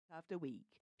after week,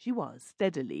 she was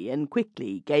steadily and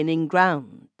quickly gaining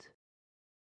ground.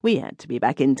 We had to be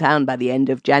back in town by the end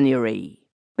of January,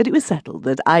 but it was settled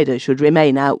that Ida should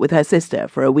remain out with her sister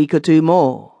for a week or two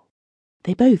more.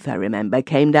 They both, I remember,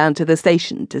 came down to the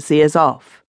station to see us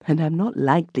off, and I'm not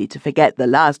likely to forget the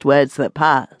last words that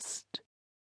passed.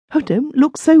 "Oh, don't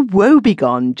look so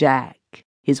woebegone, Jack,"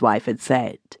 his wife had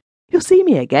said. "You'll see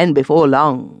me again before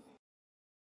long."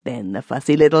 Then the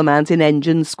fussy little mountain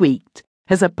engine squeaked,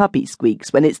 as a puppy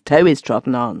squeaks when its toe is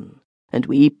trodden on, and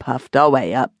we puffed our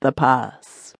way up the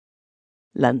pass.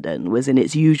 London was in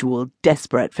its usual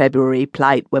desperate February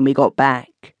plight when we got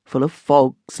back, full of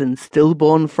fogs and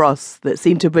stillborn frosts that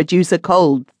seemed to produce a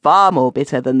cold far more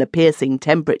bitter than the piercing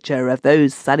temperature of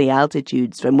those sunny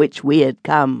altitudes from which we had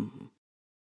come.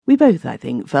 We both, I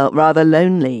think, felt rather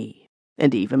lonely,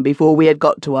 and even before we had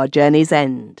got to our journey's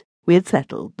end, we had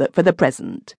settled that for the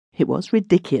present it was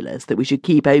ridiculous that we should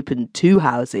keep open 2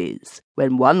 houses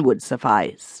when one would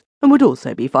suffice, and would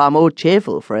also be far more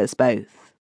cheerful for us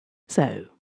both. So,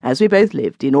 as we both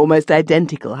lived in almost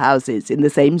identical houses in the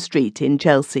same street in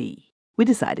Chelsea, we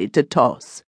decided to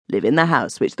toss, live in the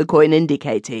house which the coin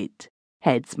indicated,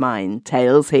 heads mine,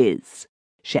 tails his,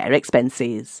 share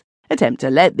expenses, attempt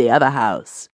to let the other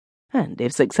house, and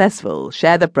if successful,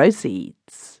 share the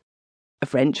proceeds. A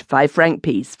French 5-franc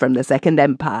piece from the Second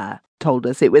Empire told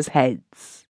us it was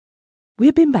heads. We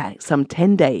had been back some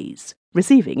 10 days,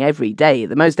 receiving every day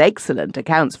the most excellent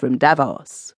accounts from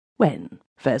Davos, when,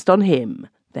 first on him,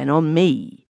 then on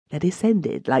me, there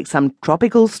descended like some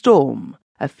tropical storm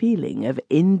a feeling of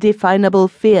indefinable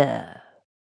fear.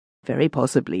 Very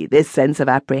possibly this sense of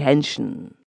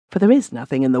apprehension, for there is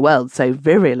nothing in the world so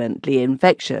virulently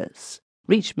infectious,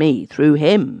 reached me through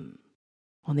him.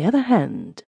 On the other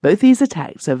hand, both these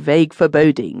attacks of vague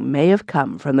foreboding may have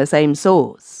come from the same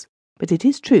source, but it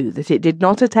is true that it did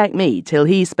not attack me till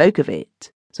he spoke of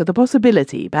it, so the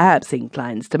possibility perhaps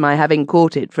inclines to my having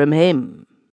caught it from him.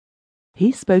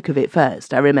 He spoke of it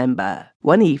first, I remember,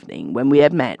 one evening when we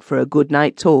had met for a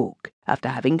good-night talk, after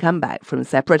having come back from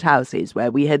separate houses where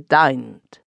we had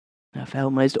dined. "I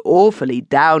felt most awfully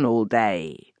down all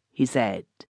day," he said,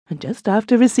 "and just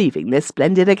after receiving this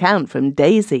splendid account from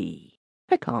Daisy.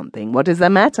 I can't think what is the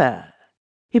matter."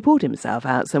 He poured himself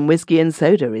out some whiskey and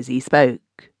soda as he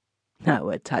spoke. "Oh,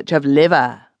 a touch of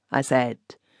liver," I said.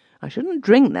 "I shouldn't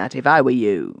drink that if I were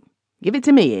you. Give it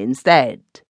to me instead."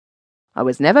 "I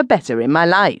was never better in my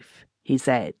life," he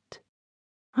said.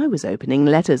 I was opening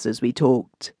letters as we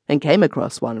talked, and came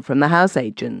across one from the house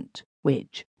agent,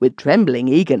 which, with trembling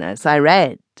eagerness, I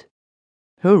read.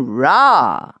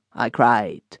 "Hurrah!" I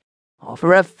cried.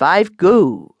 "Offer of 5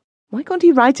 goo. Why can't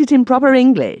he write it in proper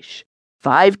English?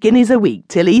 5 guineas a week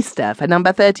till Easter for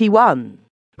number 31.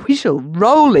 We shall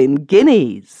roll in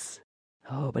guineas."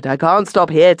 "Oh, but I can't stop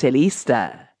here till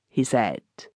Easter," he said.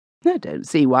 "I don't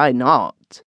see why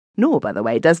not. Nor, by the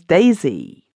way, does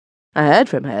Daisy. I heard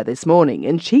from her this morning,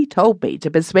 and she told me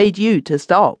to persuade you to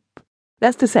stop.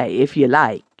 That's to say, if you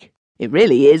like. It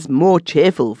really is more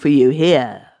cheerful for you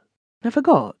here. I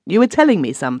forgot, you were telling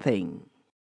me something."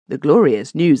 The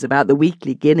glorious news about the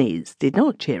weekly guineas did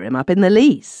not cheer him up in the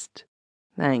least.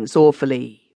 "Thanks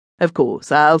awfully. Of course,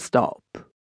 I'll stop."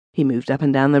 He moved up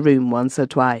and down the room once or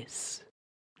twice.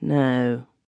 "No,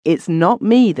 it's not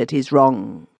me that is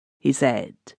wrong," he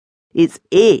said. "It's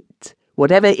it,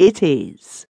 whatever it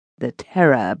is, the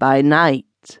terror by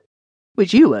night,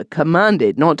 which you were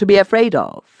commanded not to be afraid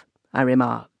of," I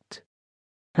remarked.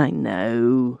 "I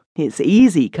know, it's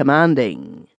easy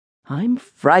commanding. I'm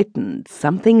frightened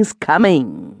something's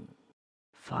coming."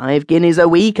 5 guineas a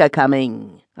week are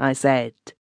coming," I said.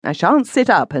 "I shan't sit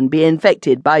up and be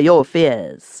infected by your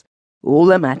fears. All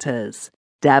that matters,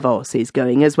 Davos is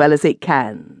going as well as it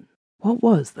can. What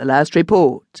was the last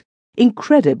report?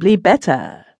 Incredibly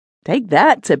better. Take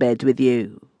that to bed with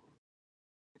you."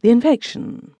 The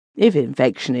infection, if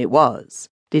infection it was,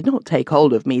 did not take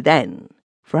hold of me then,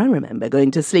 for I remember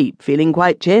going to sleep feeling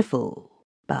quite cheerful.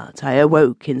 But I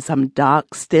awoke in some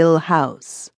dark, still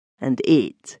house, and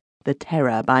it, the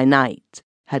terror by night,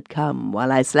 had come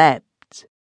while I slept.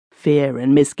 Fear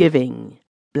and misgiving,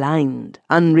 blind,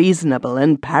 unreasonable,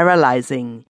 and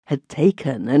paralyzing, had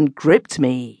taken and gripped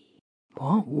me.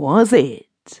 What was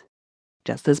it?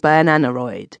 Just as by an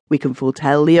aneroid we can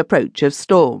foretell the approach of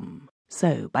storm,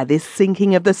 so by this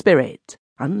sinking of the spirit,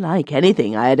 unlike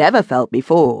anything I had ever felt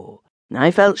before, I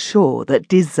felt sure that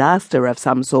disaster of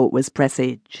some sort was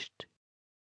presaged.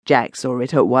 Jack saw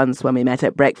it at once when we met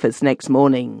at breakfast next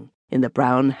morning, in the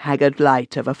brown, haggard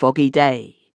light of a foggy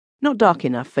day, not dark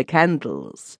enough for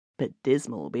candles, but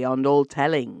dismal beyond all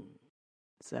telling.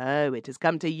 "So it has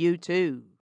come to you too,"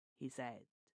 he said.